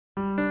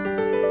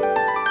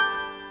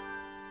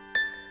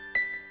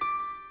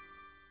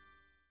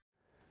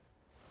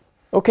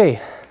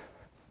Okay,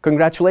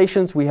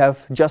 congratulations, we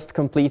have just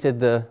completed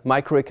the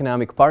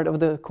microeconomic part of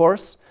the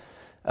course.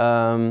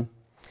 In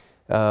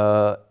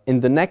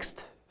the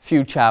next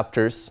few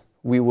chapters,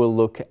 we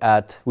will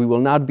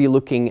not be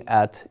looking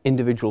at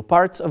individual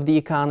parts of the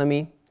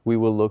economy. We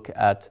will look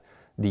at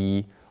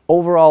the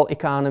overall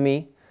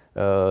economy,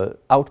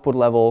 output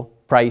level,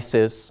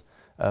 prices,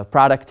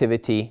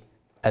 productivity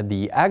at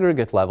the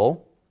aggregate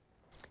level.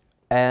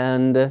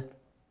 And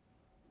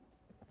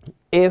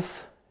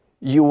if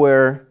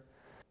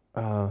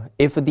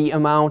the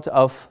amount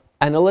of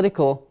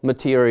analytical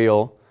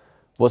material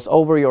was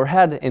over your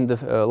head in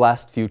the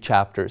last few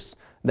chapters,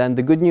 then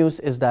the good news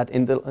is that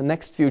in the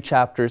next few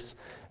chapters,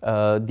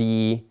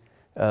 the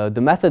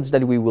methods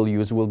that we will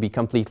use will be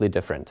completely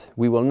different.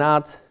 We will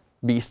not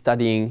be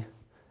studying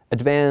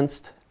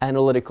advanced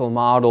analytical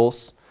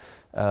models.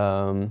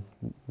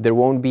 There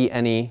won't be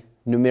any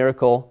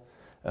numerical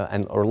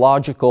or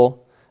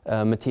logical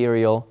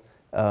material.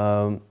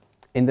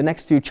 In the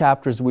next few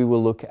chapters, we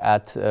will look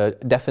at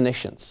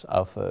definitions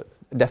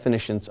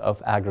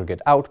of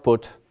aggregate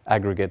output,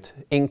 aggregate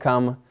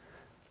income,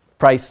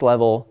 price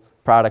level,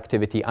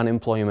 productivity,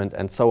 unemployment,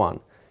 and so on.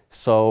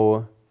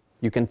 So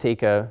you can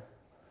take a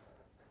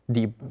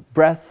deep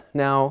breath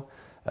now.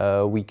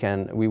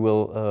 We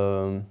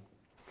will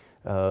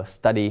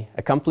study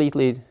a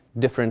completely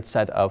different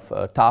set of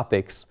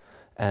topics,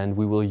 and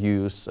we will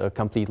use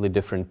completely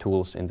different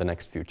tools in the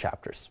next few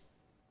chapters.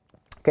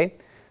 Okay,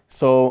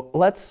 so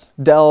let's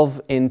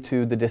delve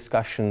into the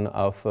discussion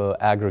of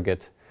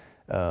aggregate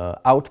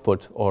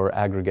output or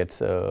aggregate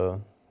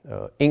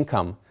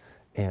income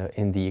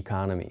in the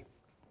economy.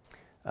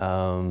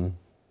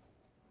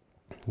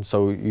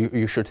 So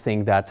you should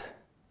think that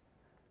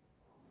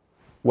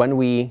when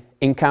we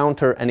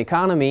encounter an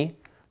economy,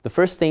 the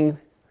first thing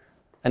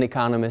an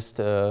economist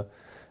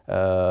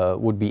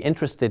would be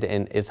interested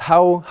in is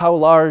how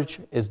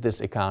large is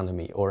this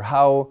economy, or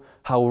how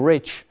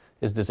rich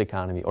is this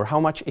economy, or how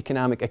much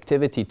economic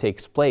activity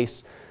takes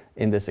place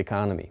in this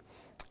economy.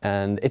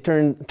 And it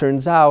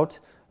turns out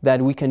that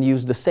we can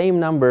use the same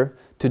number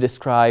to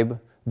describe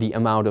the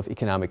amount of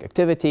economic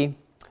activity,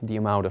 the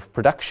amount of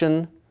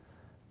production,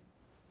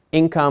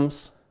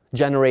 incomes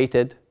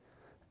generated,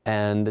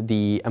 and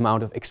the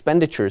amount of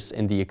expenditures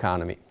in the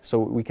economy. So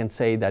we can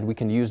say that we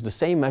can use the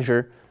same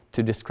measure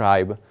to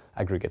describe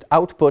aggregate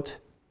output,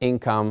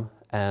 income,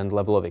 and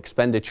level of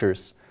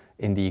expenditures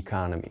in the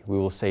economy. We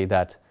will say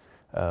that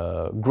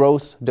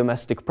gross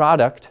domestic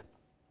product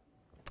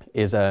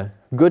is a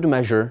good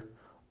measure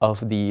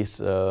of these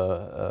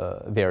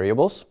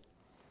variables.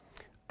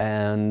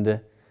 And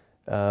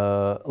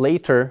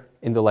later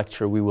in the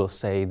lecture, we will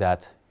say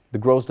that the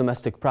gross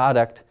domestic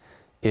product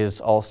is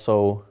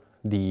also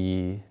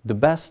the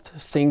best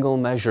single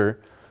measure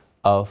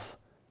of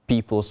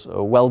people's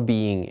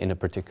well-being in a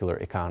particular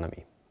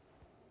economy.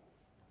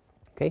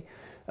 Okay,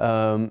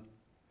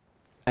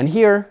 and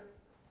here,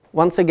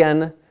 once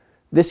again,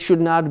 this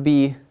should not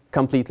be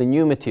completely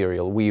new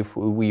material.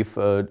 We've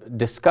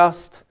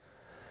discussed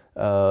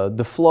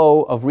the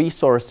flow of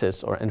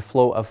resources and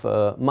flow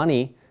of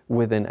money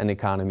within an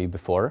economy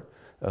before.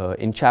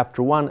 In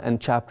Chapter 1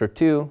 and Chapter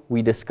 2,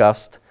 we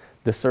discussed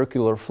the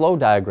circular flow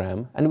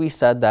diagram, and we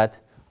said that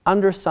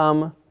under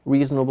some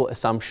reasonable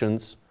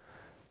assumptions,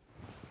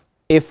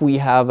 if we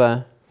have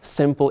a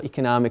simple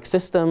economic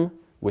system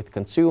with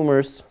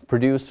consumers,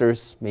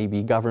 producers,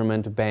 maybe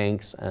government,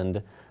 banks,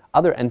 and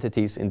other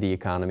entities in the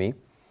economy,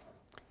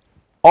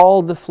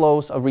 all the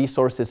flows of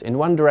resources in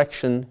one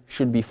direction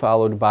should be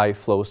followed by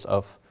flows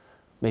of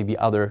maybe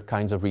other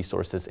kinds of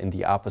resources in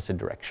the opposite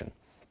direction.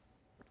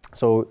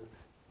 So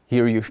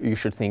here you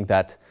should think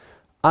that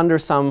under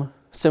some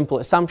simple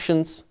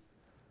assumptions,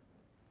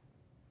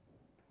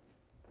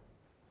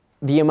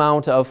 the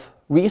amount of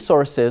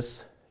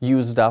resources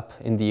used up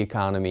in the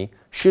economy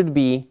should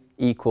be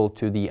equal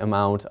to the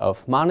amount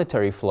of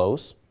monetary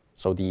flows.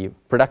 So the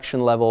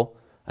production level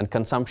and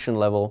consumption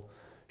level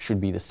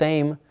should be the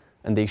same,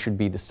 and they should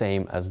be the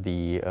same as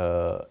the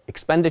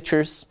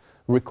expenditures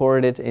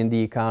recorded in the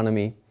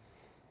economy.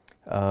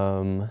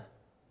 And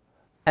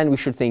we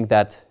should think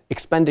that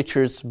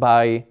expenditures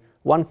by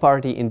one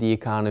party in the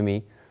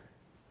economy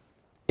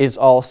is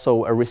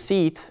also a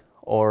receipt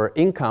or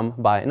income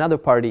by another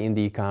party in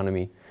the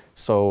economy.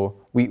 So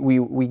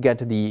we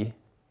get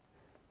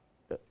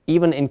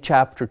even in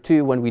Chapter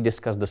 2, when we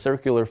discussed the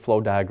circular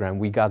flow diagram,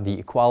 we got the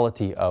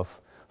equality of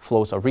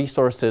flows of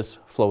resources,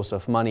 flows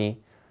of money,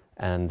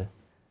 and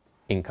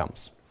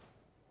incomes.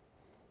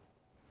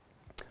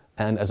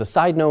 And as a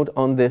side note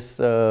on this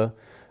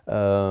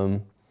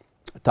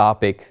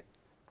topic,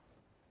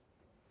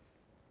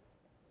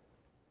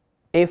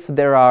 if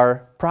there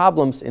are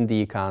problems in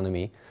the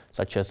economy,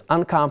 such as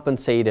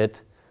uncompensated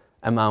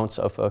amounts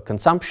of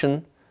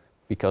consumption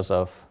because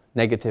of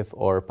negative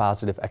or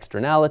positive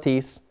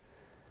externalities,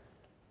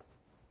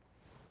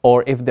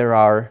 or if there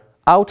are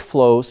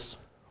outflows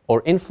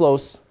or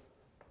inflows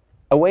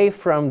away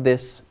from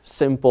this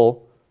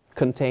simple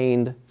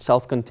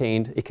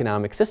self-contained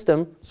economic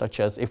system, such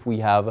as if we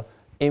have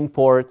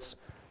imports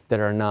that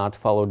are not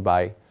followed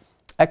by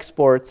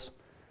exports,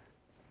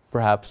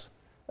 perhaps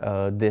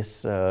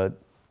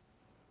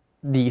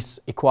these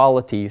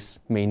equalities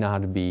may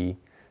not be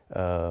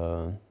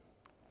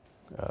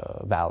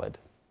valid.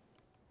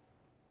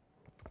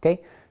 Okay,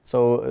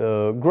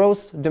 so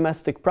gross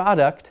domestic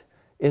product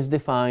is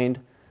defined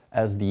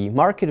as the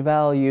market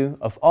value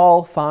of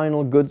all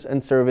final goods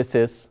and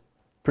services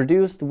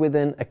produced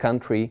within a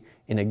country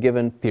in a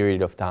given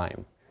period of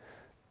time.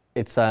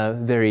 It's a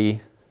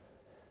very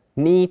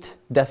neat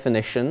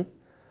definition,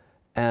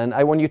 and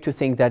I want you to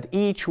think that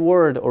each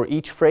word or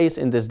each phrase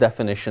in this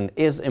definition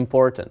is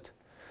important.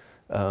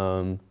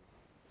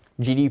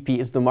 GDP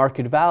is the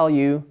market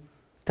value,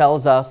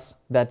 tells us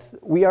that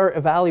we are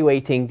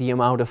evaluating the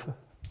amount of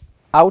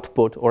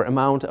output or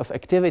amount of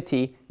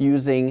activity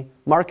using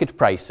market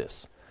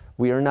prices.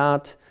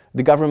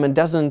 The government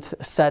doesn't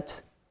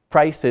set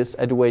prices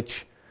at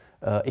which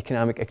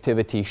economic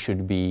activity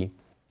should be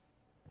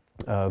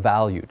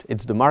valued.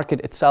 It's the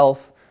market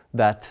itself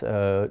that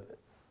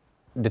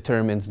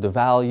determines the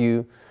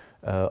value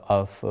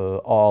of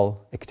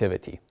all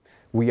activity.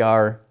 We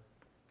are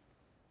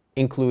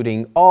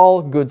including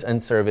all goods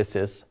and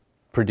services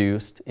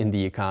produced in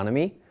the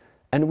economy,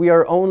 and we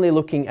are only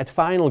looking at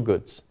final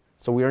goods.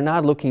 So we are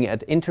not looking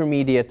at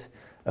intermediate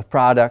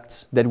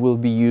products that will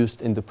be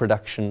used in the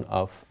production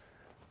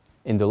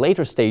in the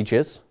later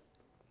stages.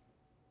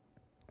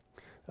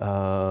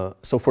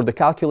 So for the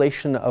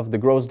calculation of the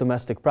gross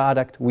domestic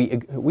product,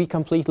 we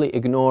completely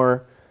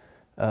ignore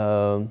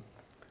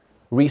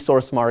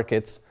resource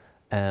markets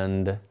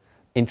and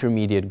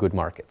intermediate good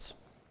markets.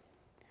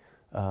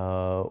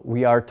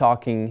 We are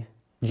talking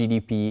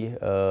GDP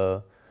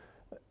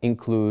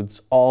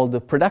includes all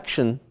the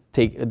production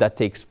that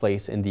takes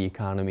place in the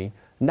economy,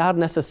 not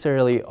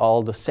necessarily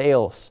all the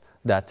sales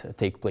that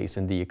take place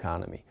in the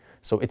economy.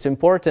 So it's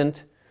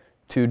important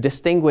to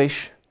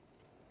distinguish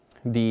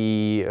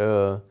the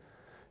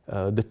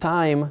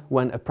time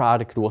when a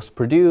product was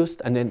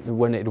produced and then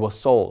when it was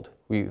sold.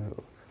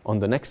 On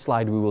the next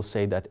slide, we will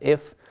say that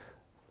if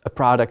a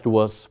product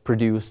was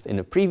produced in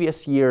a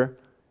previous year,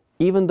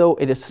 even though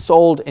it is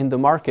sold in the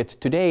market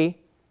today,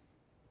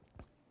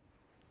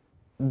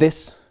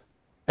 this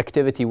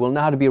activity will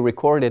not be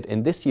recorded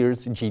in this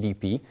year's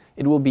GDP.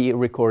 It will be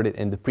recorded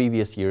in the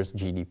previous year's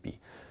GDP.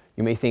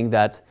 You may think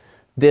that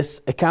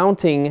this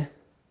accounting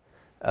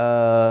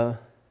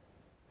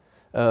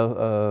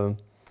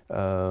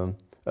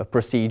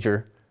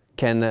procedure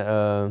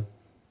can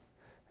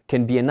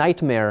be a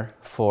nightmare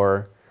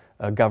for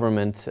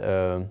government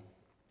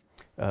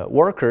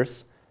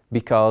workers,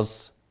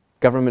 because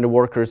government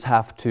workers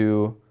have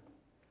to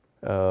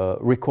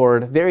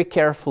record very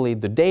carefully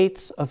the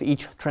dates of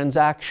each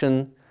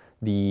transaction,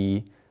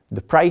 the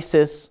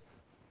prices,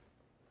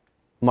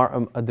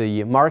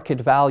 the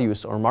market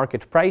values or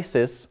market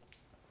prices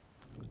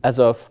as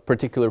of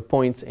particular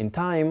points in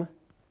time.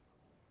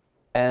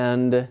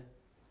 And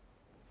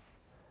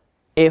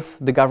if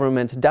the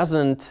government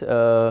doesn't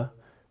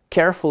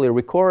carefully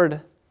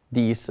record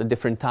these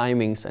different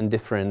timings and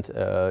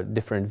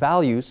different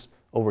values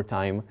over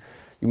time,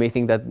 you may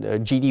think that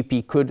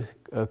GDP could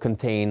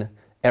contain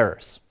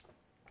errors.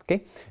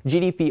 Okay?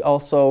 GDP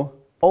also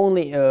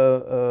only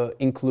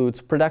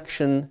includes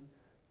production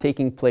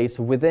taking place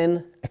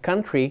within a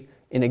country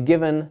in a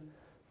given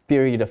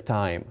period of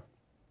time.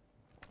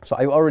 So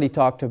I already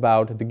talked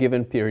about the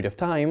given period of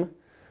time,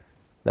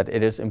 that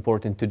it is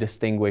important to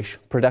distinguish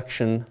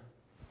production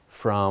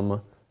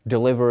from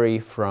delivery,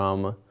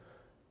 from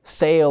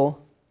sale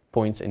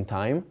points in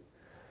time.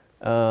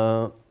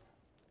 In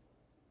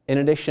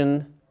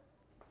addition,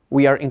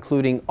 we are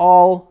including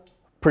all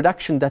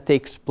production that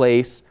takes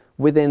place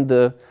within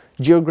the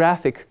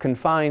geographic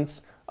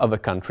confines of a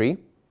country.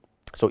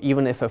 So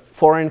even if a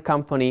foreign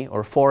company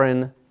or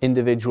foreign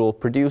individual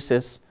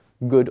produces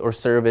good or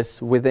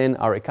service within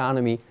our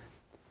economy,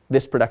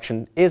 this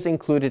production is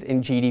included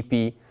in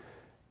GDP.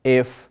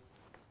 If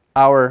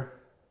our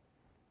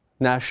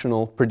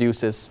national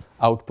produces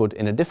output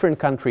in a different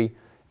country,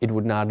 it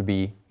would not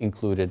be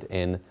included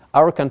in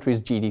our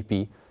country's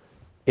GDP.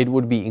 It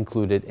would be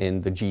included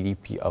in the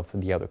GDP of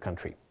the other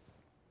country.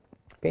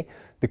 Okay?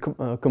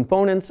 The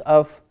components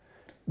of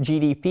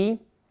GDP.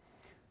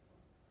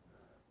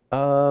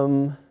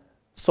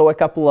 So a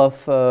couple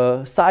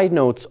of side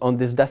notes on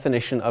this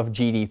definition of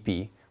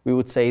GDP. We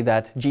would say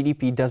that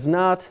GDP does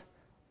not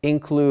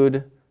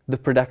include the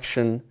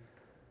production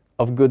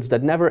of goods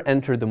that never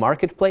enter the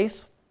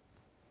marketplace.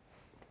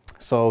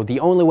 So the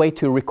only way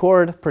to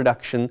record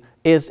production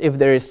is if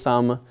there is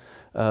some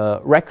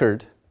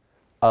record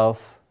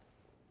of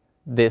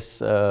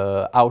this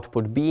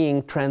output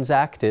being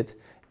transacted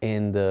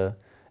in the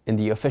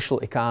official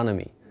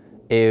economy.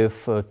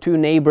 If two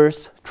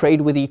neighbors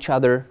trade with each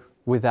other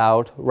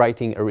without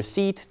writing a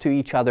receipt to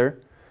each other,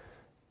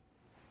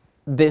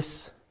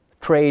 this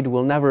trade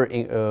will never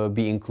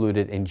be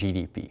included in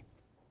GDP.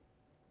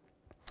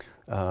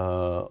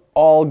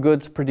 All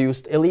goods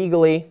produced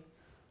illegally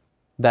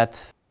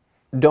that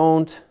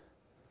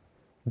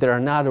are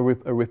not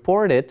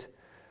reported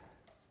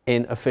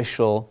in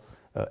official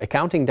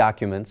accounting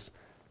documents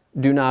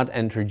do not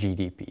enter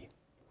GDP.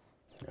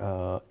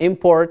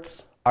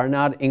 Imports are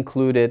not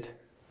included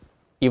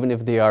even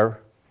if they are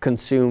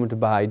consumed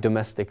by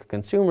domestic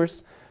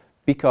consumers,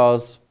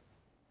 because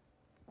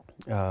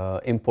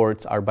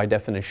imports are by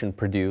definition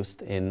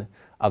produced in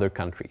other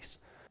countries.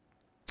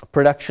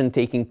 Production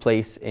taking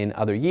place in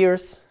other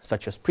years,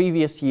 such as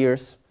previous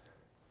years,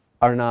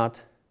 are not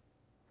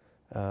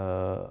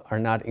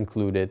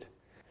included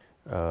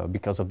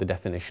because of the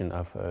definition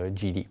of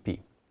GDP.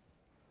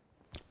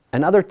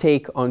 Another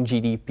take on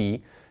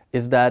GDP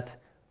is that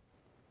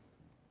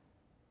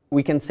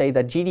we can say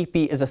that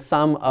GDP is a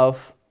sum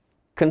of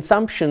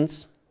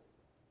consumptions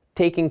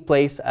taking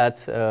place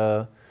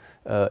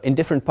in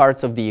different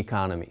parts of the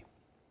economy.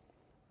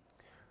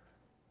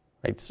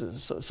 Right?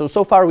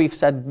 So far we've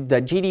said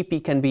that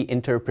GDP can be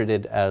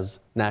interpreted as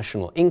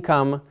national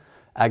income,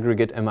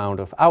 aggregate amount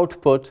of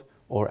output,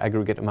 or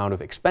aggregate amount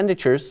of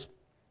expenditures.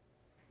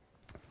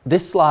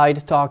 This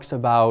slide talks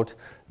about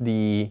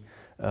the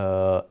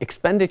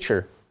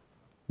expenditure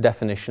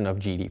definition of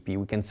GDP.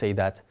 We can say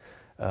that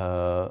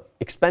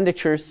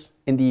expenditures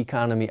in the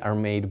economy are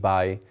made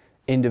by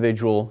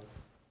individual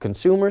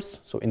consumers,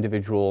 so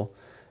individual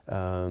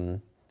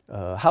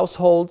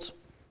households.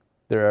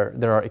 There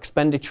are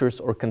expenditures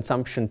or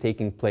consumption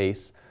taking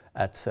place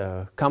at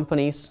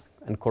companies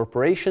and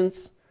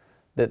corporations.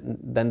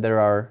 Then there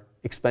are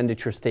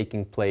expenditures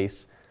taking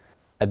place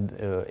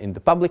in the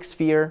public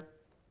sphere.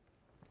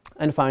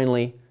 And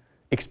finally,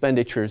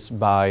 expenditures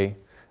by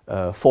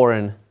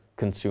foreign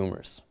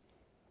consumers.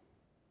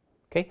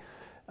 Okay?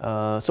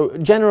 So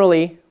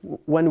generally,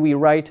 when we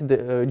write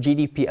the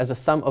GDP as a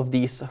sum of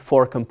these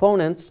four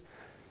components,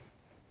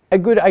 a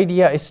good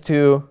idea is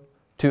to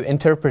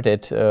interpret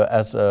it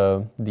as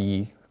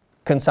the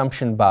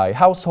consumption by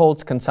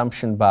households,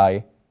 consumption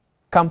by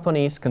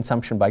companies,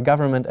 consumption by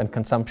government, and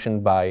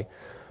consumption by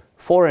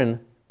foreign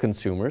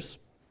consumers.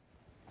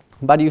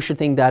 But you should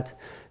think that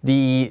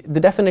the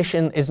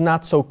definition is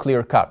not so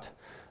clear-cut.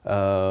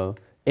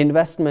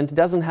 Investment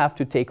doesn't have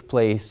to take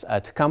place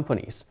at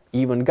companies.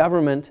 Even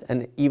government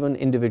and even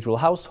individual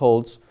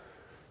households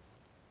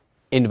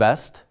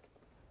invest.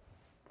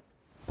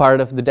 Part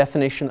of the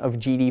definition of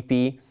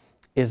GDP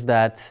is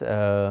that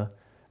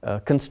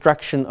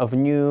construction of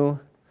new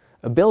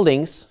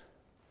buildings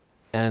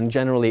and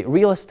generally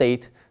real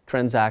estate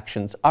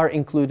transactions are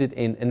included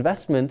in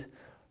investment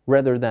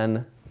rather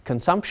than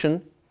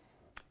consumption,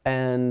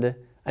 and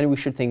we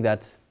should think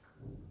that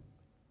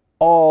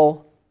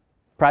all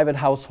private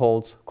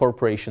households,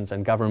 corporations,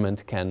 and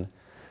government can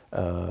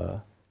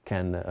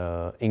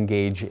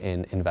engage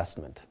in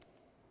investment.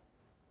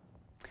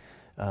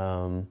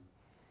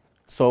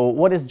 So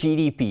what is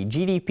GDP?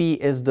 GDP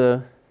is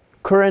the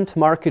current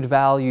market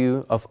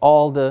value of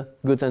all the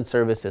goods and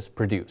services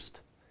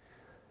produced.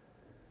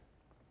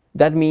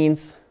 That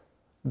means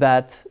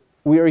that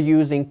we are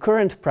using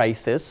current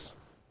prices,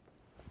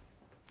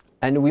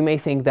 and we may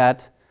think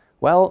that,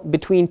 well,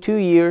 between 2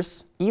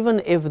 years,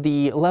 even if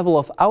the level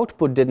of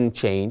output didn't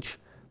change,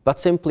 but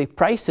simply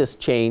prices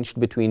changed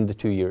between the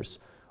 2 years,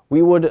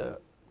 we would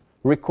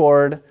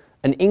record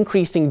an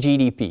increasing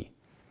GDP.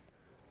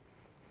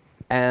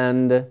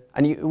 And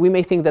we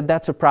may think that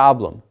that's a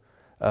problem,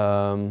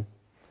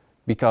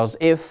 because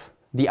if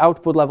the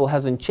output level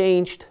hasn't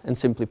changed and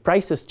simply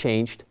prices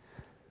changed,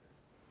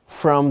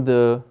 from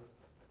the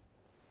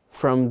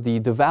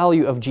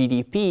value of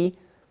GDP,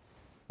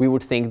 we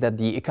would think that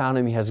the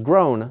economy has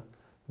grown,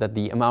 that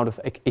the amount of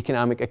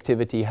economic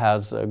activity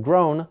has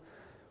grown,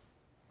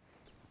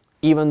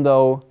 even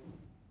though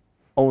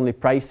only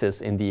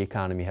prices in the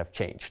economy have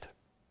changed.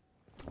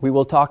 We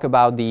will talk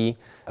about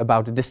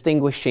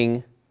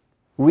distinguishing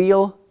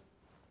real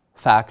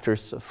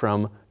factors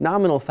from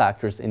nominal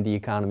factors in the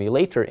economy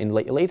later in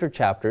later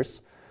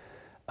chapters,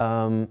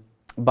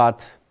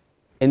 but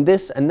in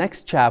this and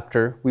next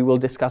chapter we will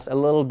discuss a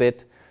little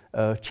bit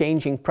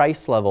changing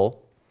price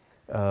level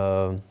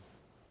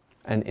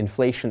and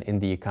inflation in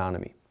the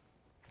economy.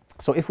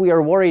 So if we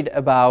are worried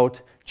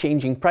about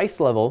changing price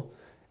level,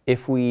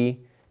 if we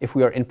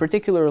are in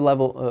particular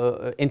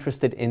level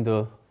interested in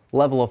the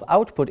level of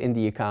output in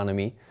the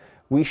economy,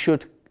 we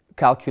should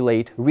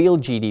calculate real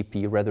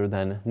GDP rather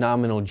than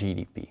nominal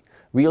GDP.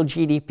 Real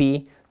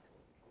GDP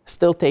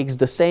still takes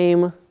the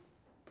same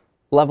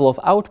level of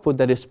output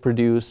that is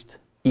produced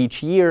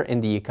each year in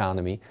the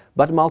economy,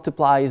 but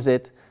multiplies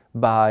it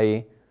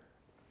by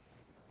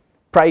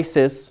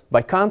prices,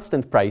 by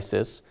constant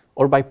prices,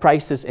 or by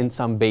prices in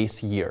some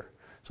base year.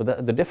 So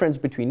the difference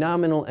between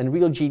nominal and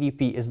real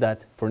GDP is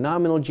that for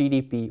nominal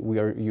GDP we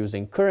are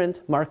using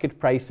current market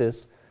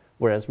prices,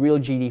 whereas real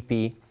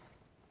GDP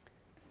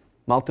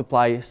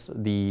multiplies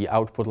the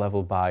output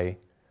level by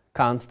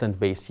constant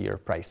base year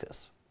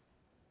prices.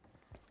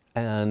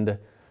 And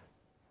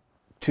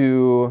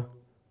to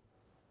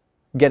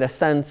get a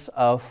sense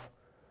of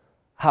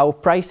how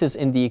prices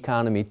in the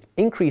economy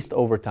increased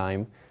over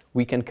time,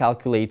 we can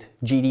calculate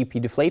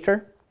GDP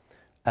deflator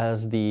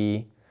as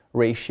the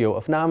ratio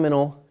of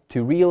nominal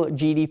to real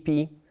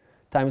GDP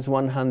times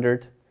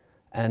 100,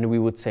 And we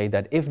would say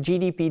that if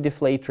GDP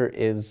deflator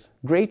is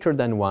greater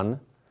than 1,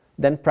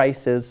 then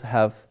prices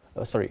have,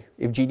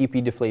 if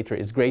GDP deflator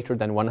is greater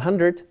than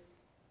 100,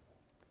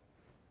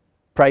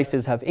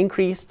 prices have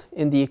increased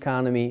in the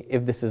economy.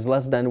 If this is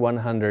less than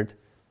 100,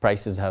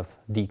 prices have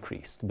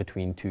decreased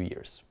between 2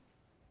 years.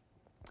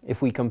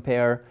 If we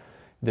compare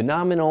the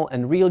nominal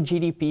and real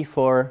GDP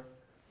for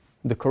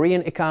the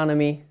Korean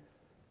economy,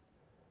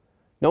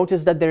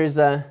 notice that there is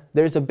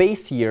a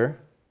base year.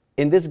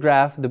 In this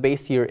graph, the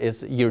base year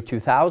is year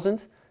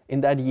 2000.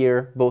 In that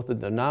year, both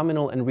the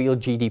nominal and real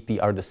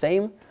GDP are the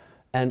same.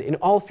 And in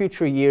all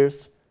future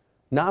years,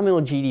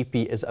 nominal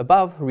GDP is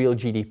above real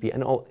GDP.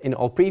 And in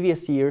all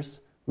previous years,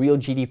 real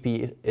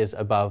GDP is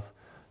above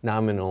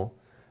nominal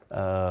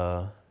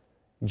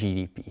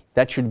GDP.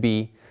 That should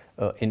be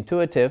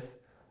intuitive.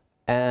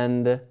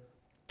 And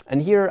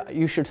here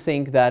you should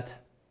think that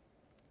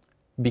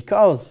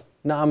because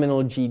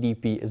nominal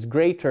GDP is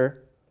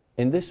greater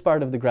in this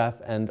part of the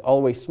graph and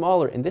always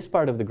smaller in this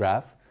part of the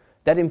graph,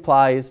 that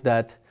implies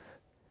that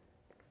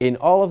in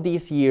all of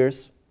these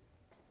years,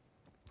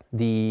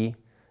 the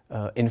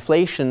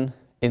inflation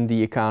in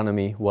the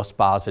economy was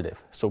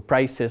positive. So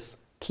prices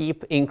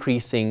keep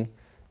increasing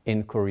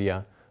in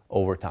Korea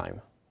over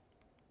time.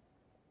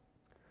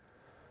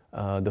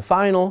 The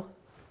final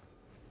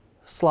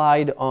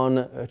slide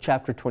on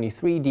chapter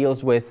 23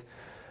 deals with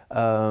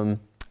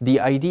the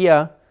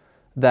idea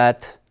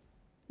that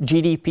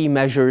GDP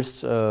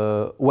measures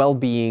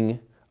well-being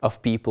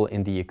of people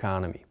in the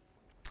economy.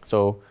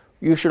 So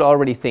you should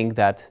already think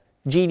that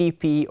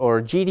GDP or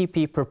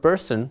GDP per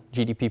person,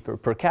 GDP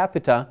per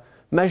capita,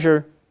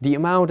 measure the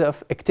amount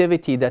of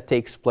activity that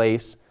takes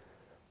place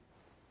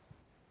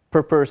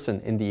per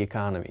person in the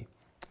economy.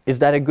 Is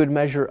that a good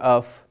measure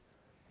of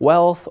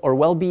wealth or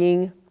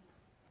well-being?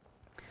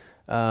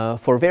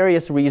 For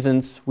various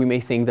reasons, we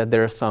may think that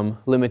there are some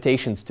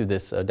limitations to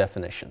this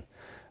definition.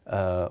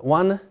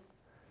 One,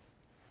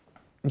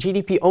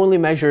 GDP only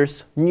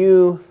measures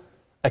new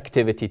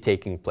activity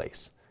taking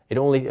place. It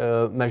only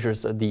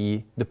measures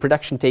the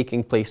production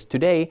taking place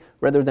today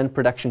rather than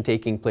production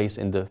taking place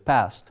in the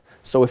past.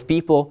 So if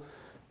people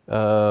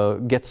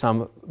get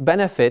some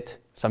benefit,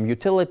 some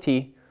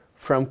utility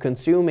from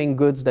consuming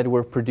goods that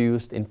were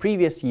produced in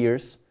previous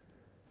years,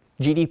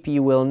 GDP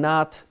will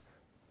not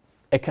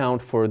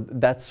account for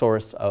that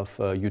source of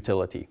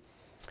utility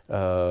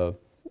to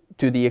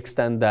the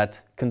extent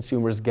that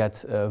consumers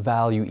get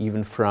value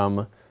even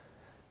from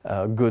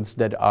goods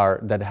that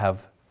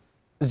have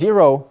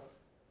zero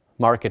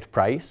market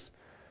price,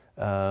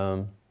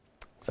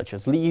 such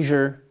as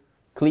leisure,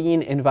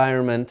 clean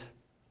environment.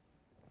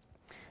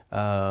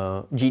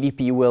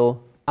 GDP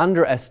will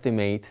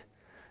underestimate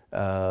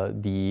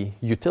the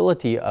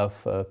utility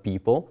of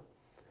people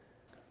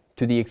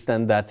to the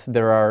extent that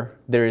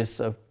there is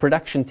a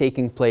production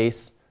taking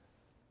place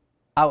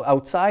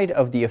outside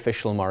of the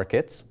official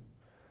markets.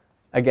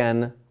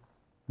 Again,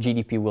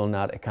 GDP will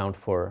not account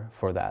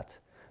for that.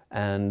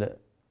 And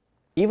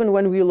even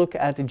when we look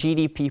at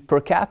GDP per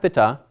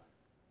capita,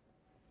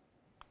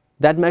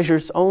 that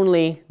measures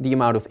only the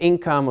amount of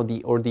income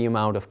or the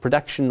amount of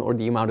production or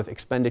the amount of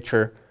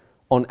expenditure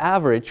on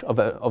average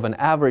of an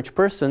average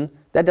person.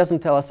 That doesn't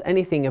tell us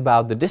anything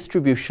about the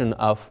distribution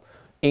of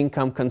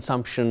income,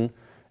 consumption,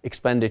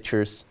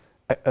 expenditures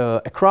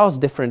across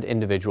different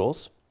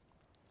individuals.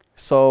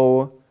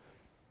 So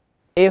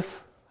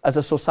if, as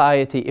a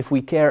society, if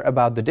we care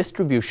about the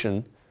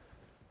distribution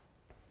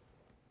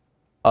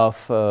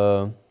of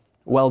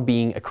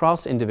well-being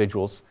across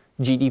individuals,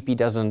 GDP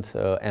doesn't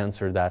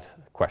answer that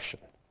question.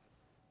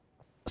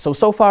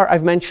 So far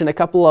I've mentioned a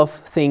couple of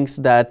things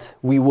that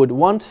we would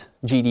want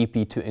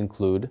GDP to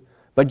include,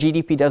 but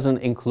GDP doesn't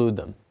include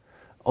them.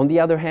 On the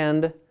other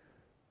hand,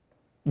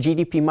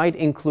 GDP might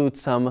include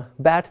some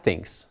bad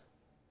things.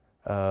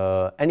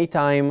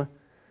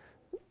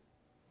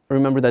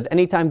 Remember that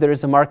anytime there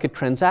is a market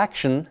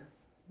transaction,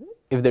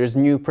 if there is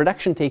new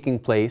production taking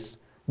place,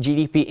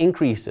 GDP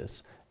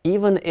increases,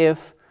 even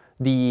if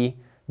the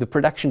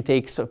production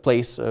takes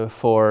place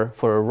for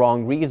a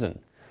wrong reason.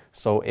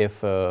 So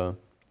if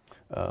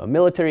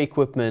military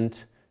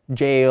equipment,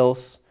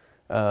 jails,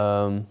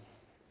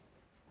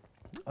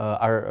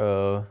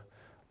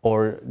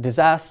 or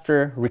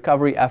disaster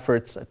recovery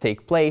efforts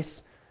take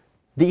place,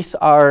 these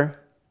are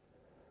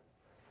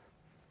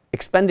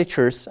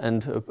expenditures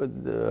and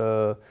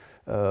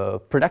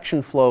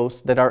production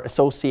flows that are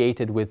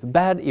associated with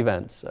bad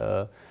events,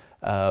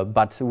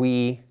 but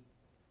we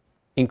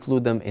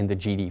include them in the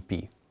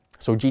GDP.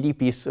 So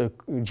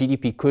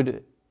GDP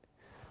could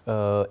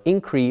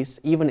increase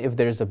even if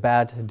there is a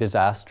bad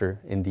disaster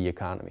in the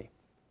economy.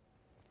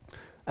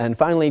 And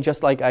finally,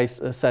 just like I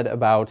said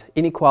about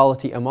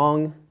inequality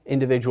among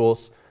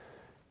individuals,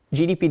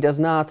 GDP does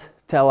not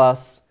tell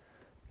us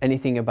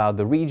anything about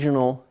the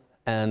regional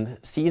and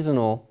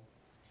seasonal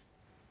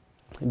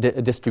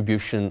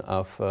distribution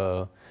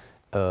of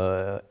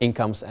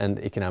incomes and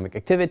economic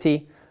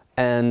activity,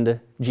 and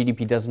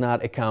GDP does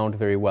not account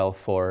very well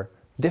for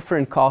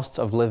different costs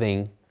of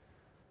living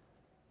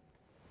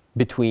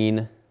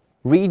between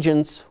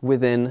regions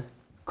within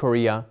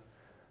Korea.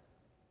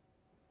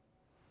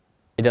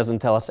 It doesn't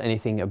tell us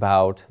anything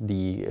about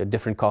the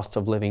different costs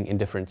of living in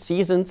different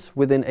seasons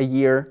within a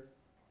year.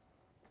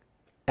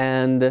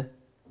 And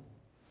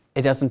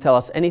it doesn't tell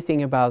us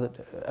anything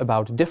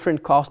about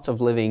different costs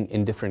of living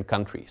in different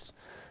countries.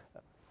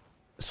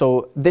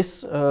 So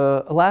this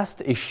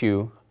last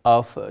issue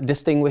of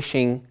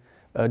distinguishing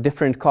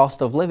different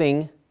cost of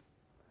living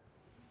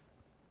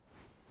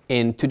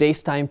in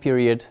today's time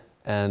period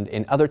and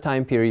in other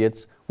time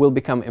periods will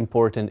become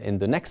important in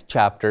the next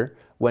chapter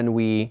when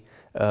we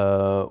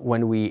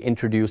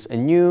introduce a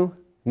new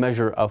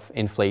measure of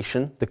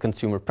inflation, the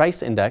Consumer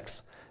Price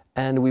Index,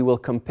 and we will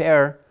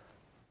compare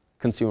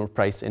Consumer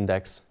Price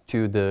Index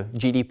to the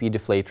GDP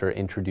deflator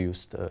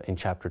introduced in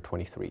chapter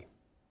 23.